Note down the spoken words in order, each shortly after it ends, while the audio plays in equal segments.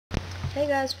Hey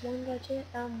guys, one budget,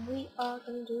 we are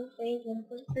gonna do a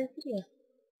 1.3 video.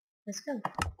 Let's go.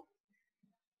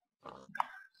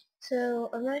 So,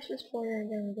 a nice spoiler I'm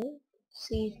gonna do.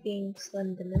 Seed being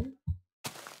Slenderman.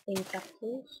 A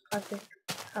capitals. I think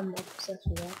I'm obsessed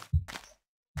with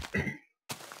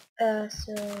that.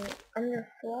 So, I'm gonna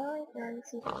fly and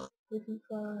see if we can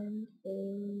find a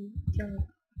jungle.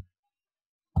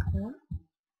 Come on.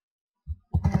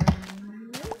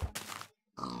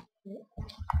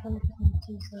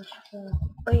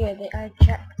 Oh yeah, they add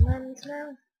chat commands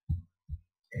now.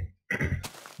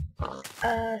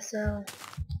 So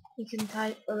you can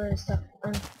type a lot of stuff.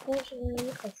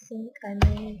 Unfortunately, I think I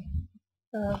may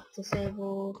have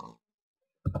disabled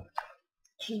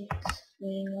cheats,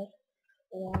 meaning like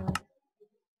wow,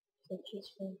 so cheats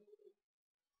from.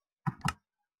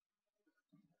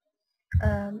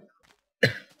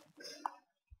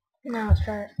 Now let's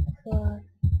try it for.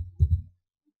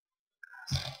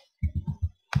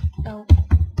 Oh, is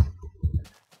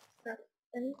that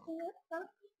anything like that?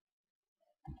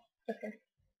 Okay.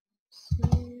 So,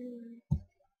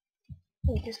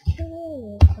 wait, just kill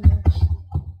all of them.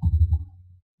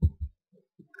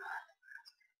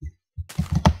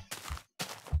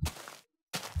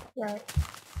 Right.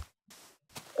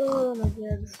 Oh my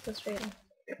god, this is frustrating.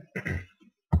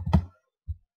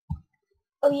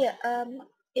 Oh yeah,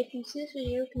 if you see this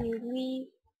video, can you leave,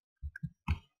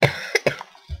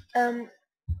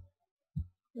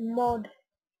 mod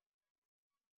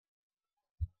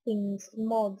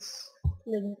mods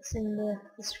links in the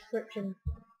description,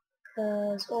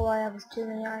 because all I have is too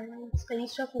many islands. I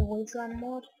used to have a wasteland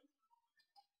mod,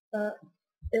 but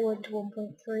it went to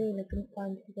 1.3 and I couldn't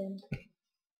find it again.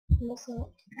 What's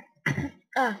that?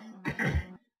 Ah,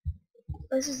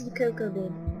 this is the cocoa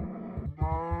bean.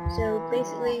 So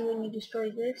basically when you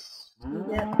destroy this, you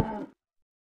get...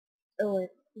 Oh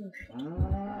wait, oh shit.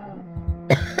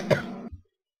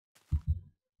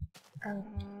 Oh.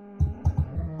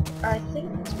 I think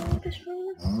that's when you destroy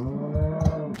this.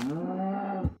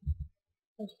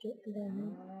 Let's do it down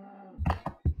here.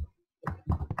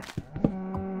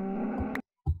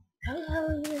 How the hell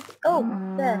are you... Oh,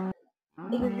 there.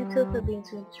 It gives you cocoa beans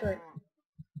to destroy it.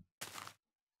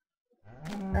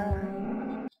 No,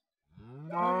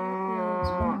 it's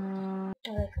fine. I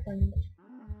like sponge.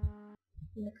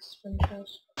 Next sponge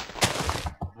house.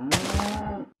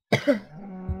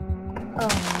 Oh.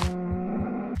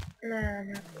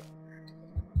 No.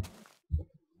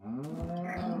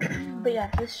 But yeah,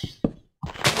 this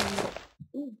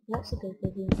ooh, what's a good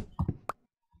video?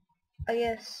 I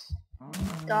guess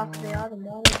darker they are, the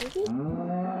more they give you? I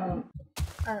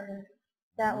don't know.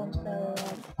 That one's better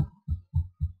than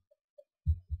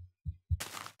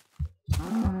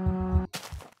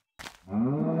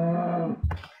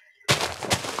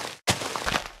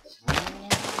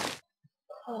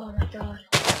oh my god.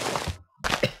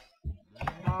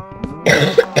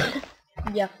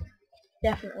 Yeah,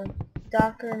 definitely.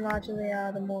 Darker and larger they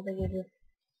are, the more they give you.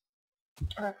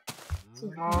 Alright.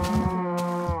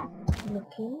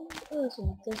 Looking. Oh,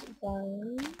 so it doesn't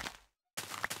find.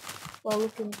 Well,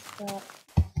 looking for that.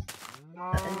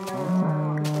 And now it's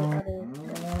not because they added.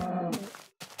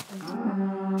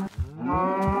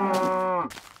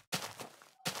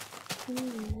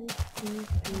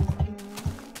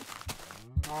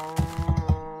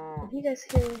 If you guys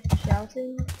hear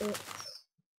shouting, it's...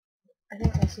 I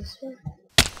think my sister.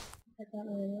 I don't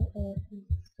really know.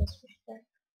 Let's switch back.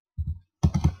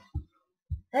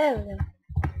 There we go.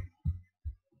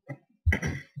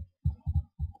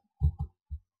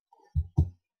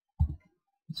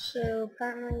 So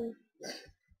apparently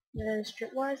there's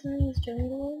tripwires in these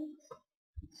jungle ones.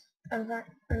 In fact,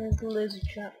 there's loads of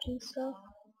traps and stuff.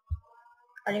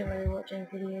 I didn't really watch any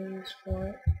videos for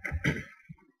it.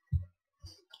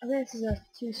 I think this is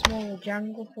too small a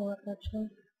jungle for it actually.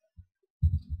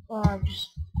 Oh, I've just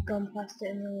gone past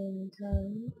it a million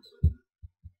times.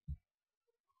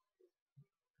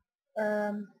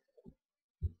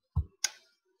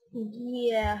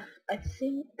 Yeah, I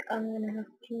think I'm gonna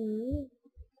have to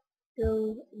go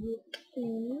look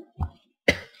in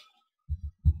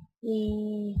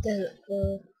the desert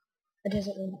for a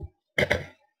desert one.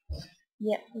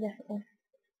 Yeah, definitely.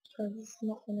 Because it's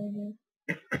not gonna be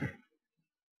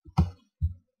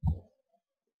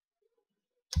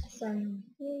some.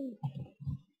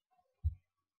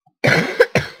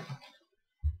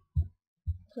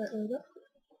 Let load up.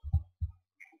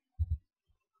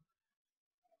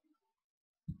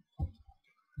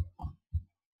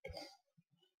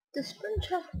 Does sponge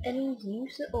have any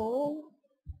use at all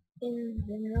in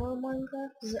vanilla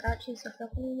Minecraft? Does it actually suck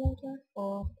up any water,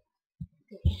 or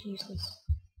is it just useless?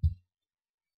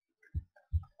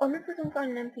 I wonder if we can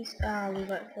find an NPC. Ah, we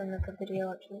wait for another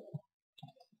video actually.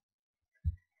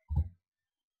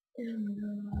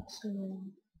 So,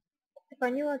 if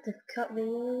I knew how to cut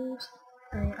videos,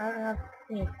 I don't have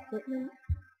any equipment.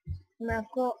 I mean,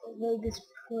 I've got Vegas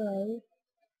Pro,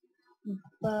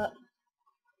 but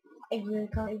I really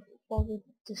can't be bothered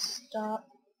to start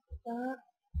that,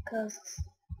 because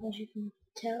as you can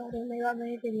tell, I don't make that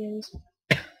many videos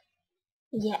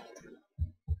yet.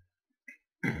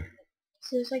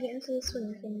 So as I get into the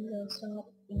swing of things, I'll start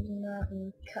using that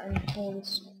and cutting all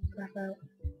this crap out.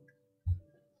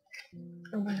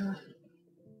 Oh my god.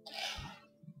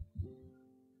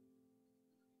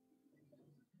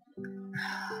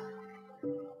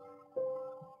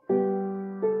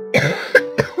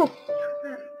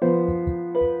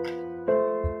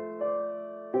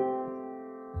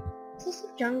 Is this the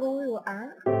jungle we were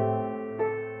at?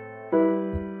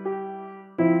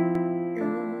 And then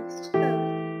next to go,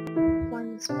 find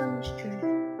the sponge tree.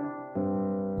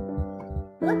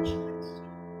 What?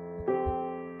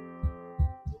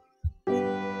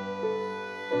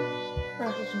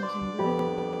 Oh, just using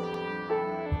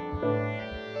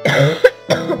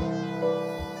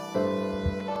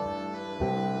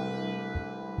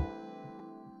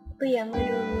But yeah, I'm gonna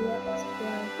do a let's play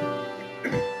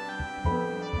a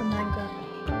Minecraft.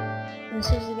 And as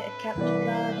soon as I get a capture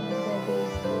card, I'm gonna do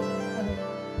other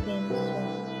games as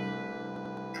well.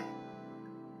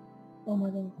 Oh my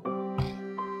god.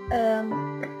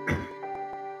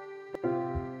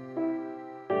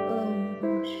 Oh my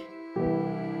gosh.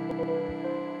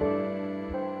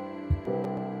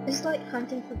 It's like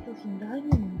hunting for freaking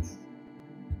diamonds.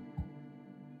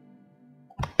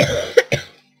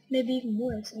 Maybe even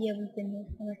worse. Yeah, we've been there.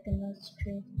 I reckon that's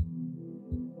true.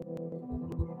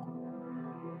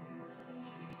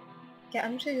 Okay,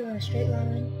 I'm just gonna go in a straight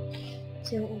line.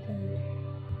 See what we can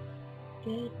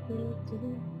do.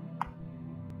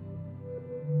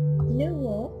 You know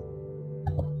what?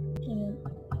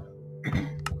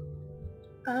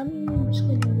 I'm just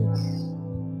gonna do this.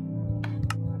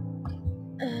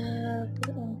 Put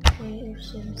it on creative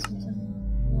service and something.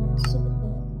 Super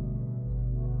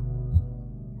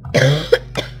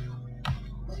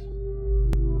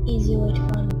easy way to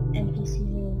find NPC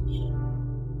village.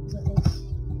 Is that this?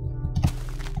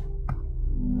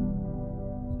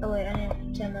 Oh wait, I have to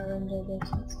turn my window this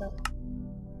and stuff.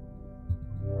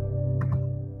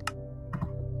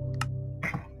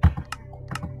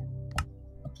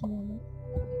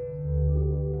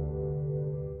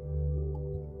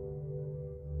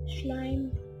 Slime.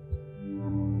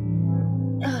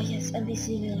 Oh yes, NPC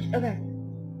village. Okay.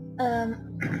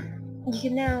 You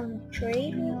can now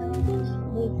trade with villagers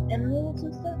with emeralds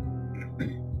and stuff.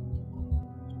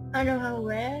 I don't know how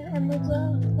rare emeralds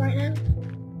are right now,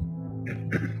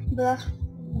 but that's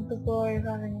the glory of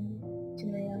having too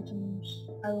many items.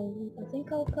 I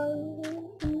think I'll probably leave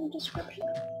it in the description.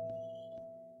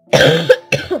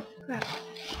 Crap.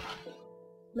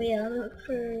 But yeah, I'll look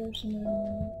for some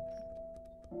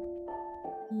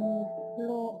emerald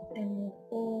block, emerald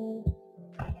ore.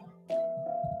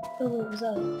 Oh, what was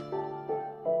that?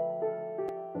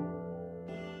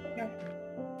 No.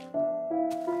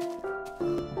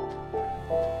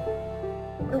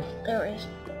 Oh, there it is.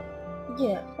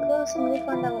 Yeah, first I'm gonna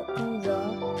find out what these are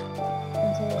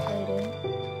and see what they do.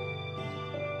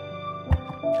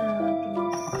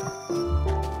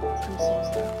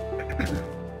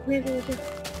 Maybe we could...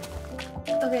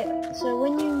 Okay, so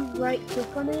when you right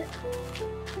click on it,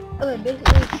 okay,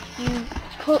 basically you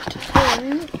put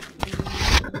in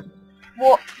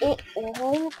what it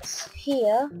wants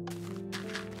here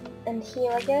and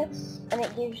here, I guess, and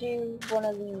it gives you one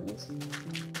of these.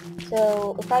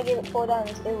 So if I give it 4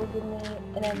 diamonds, it will give me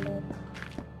an emerald.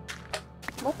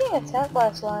 Am I being attacked by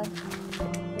a slime?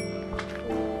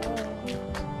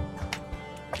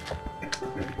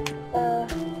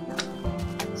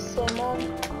 Same one.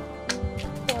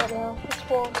 What the hell? It's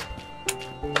 4.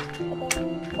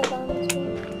 4 diamonds.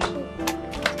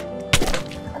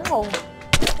 Ow!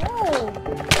 Ow!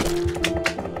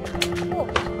 Oh.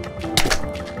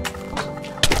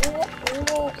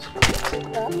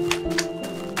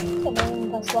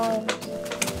 That's slime.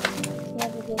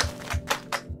 Never good.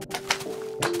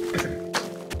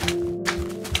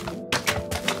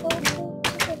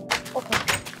 Okay.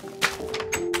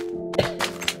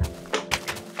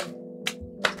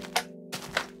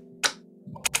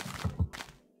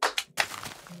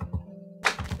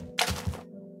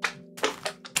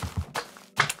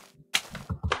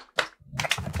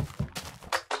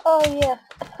 Oh yeah.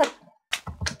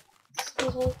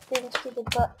 Excuse me, being stupid,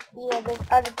 but yeah, they've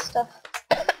added stuff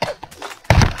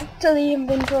to the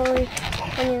inventory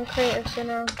when you're in creative, so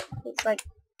now it's like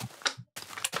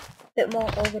bit more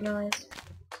organized.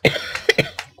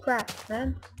 Crap,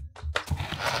 man.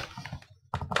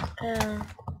 Okay.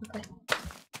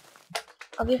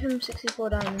 I'll give him 64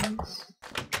 diamonds.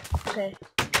 Okay.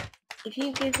 If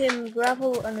you give him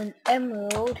gravel and an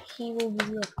emerald, he will give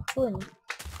you a coin.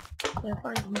 Yeah,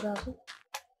 find some gravel.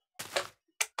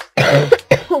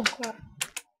 Oh crap.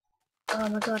 Oh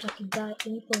my god, I could die at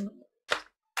any point.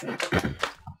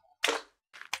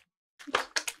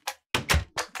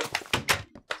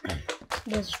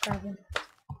 There's gravel.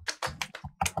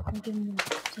 I'll give him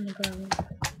some gravel.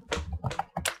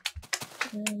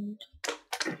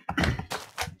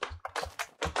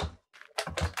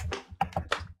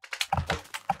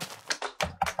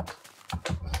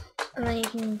 And then you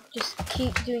can just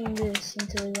keep doing this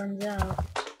until he runs out.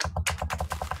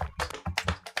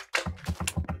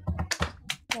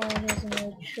 Oh, here's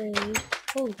another trade.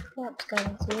 Holy crap, this guy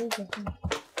wants to lose with me.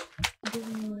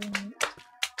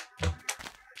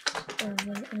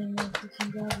 Any more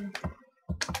freaking gravel.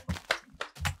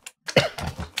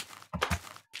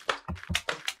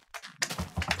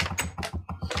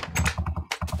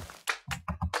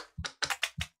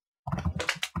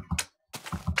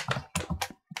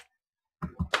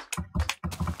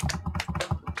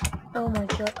 Oh my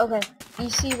god. Okay, you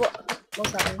see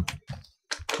what's happening?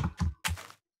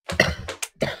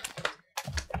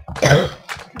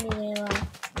 Yeah.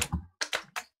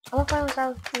 I want to find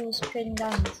out who was trading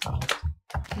diamonds.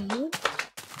 You?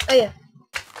 Oh yeah.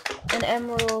 An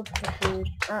emerald for food.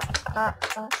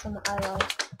 That's something I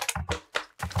like.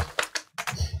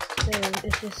 So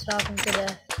if you're starving to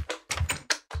death,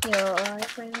 you're alright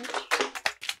pretty much.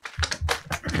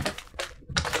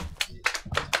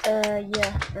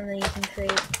 Yeah, and then you can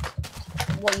trade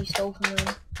what you stole from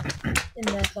them in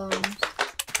their farms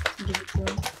and give it to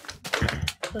them.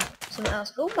 For something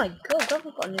else. Oh my god, I've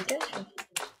got a new gesture.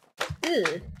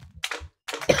 Ew.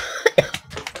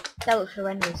 That looks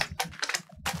horrendous.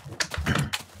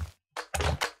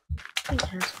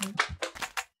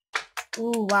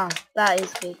 Ooh, wow, that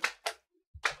is big.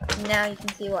 Now you can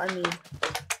see what I mean.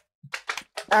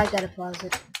 I gotta pause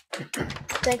it.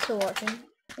 Thanks for watching,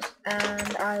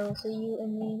 and I will see you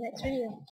in the next video.